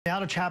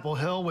Out of Chapel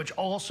Hill, which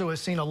also has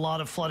seen a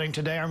lot of flooding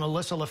today. Our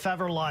Melissa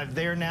Lefevre live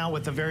there now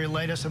with the very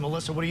latest. And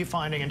Melissa, what are you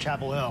finding in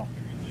Chapel Hill?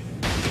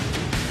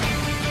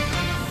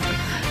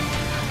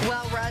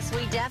 Well, Russ,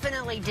 we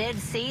definitely did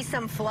see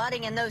some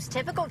flooding in those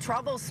typical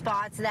trouble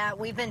spots that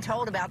we've been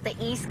told about, the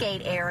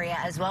Eastgate area,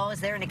 as well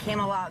as there in the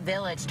Camelot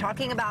Village.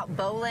 Talking about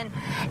Boland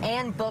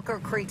and Booker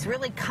Creeks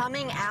really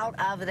coming out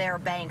of their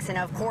banks. And,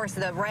 of course,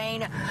 the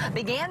rain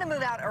began to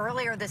move out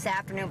earlier this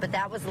afternoon, but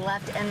that was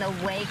left in the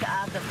wake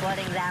of the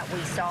flooding that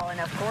we saw. And,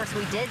 of course,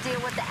 we did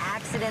deal with the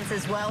accidents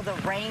as well, the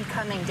rain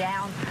coming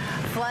down,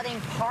 flooding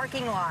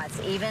parking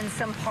lots, even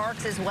some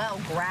parks as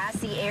well,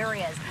 grassy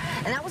areas.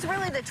 And that was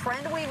really the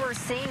trend we were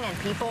seeing, and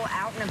people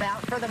out and about.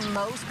 For the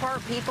most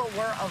part, people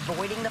were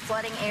avoiding the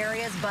flooding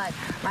areas, but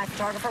my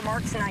photographer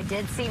Marcus and I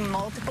did see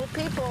multiple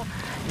people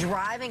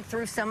driving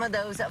through some of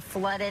those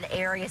flooded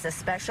areas,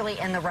 especially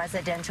in the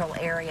residential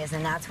areas,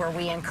 and that's where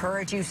we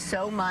encourage you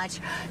so much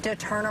to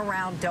turn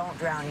around, don't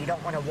drown. You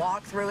don't want to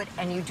walk through it,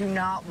 and you do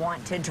not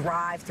want to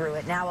drive through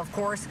it. Now, of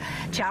course,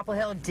 Chapel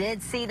Hill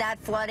did see that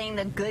flooding.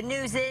 The good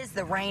news is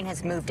the rain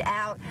has moved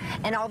out,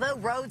 and although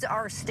roads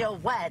are still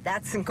wet,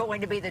 that's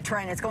going to be the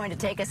trend. It's going to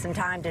take us some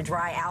time to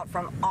dry out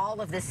from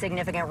all of this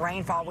significant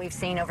rainfall we've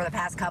seen over the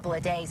past couple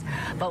of days,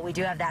 but we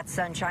do have that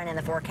sunshine in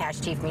the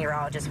forecast. Chief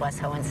Meteorologist Wes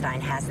Hohenstein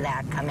has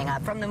that coming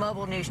up. From the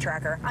Mobile News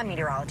Tracker, I'm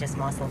meteorologist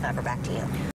Melissa Lefevre. Back to you.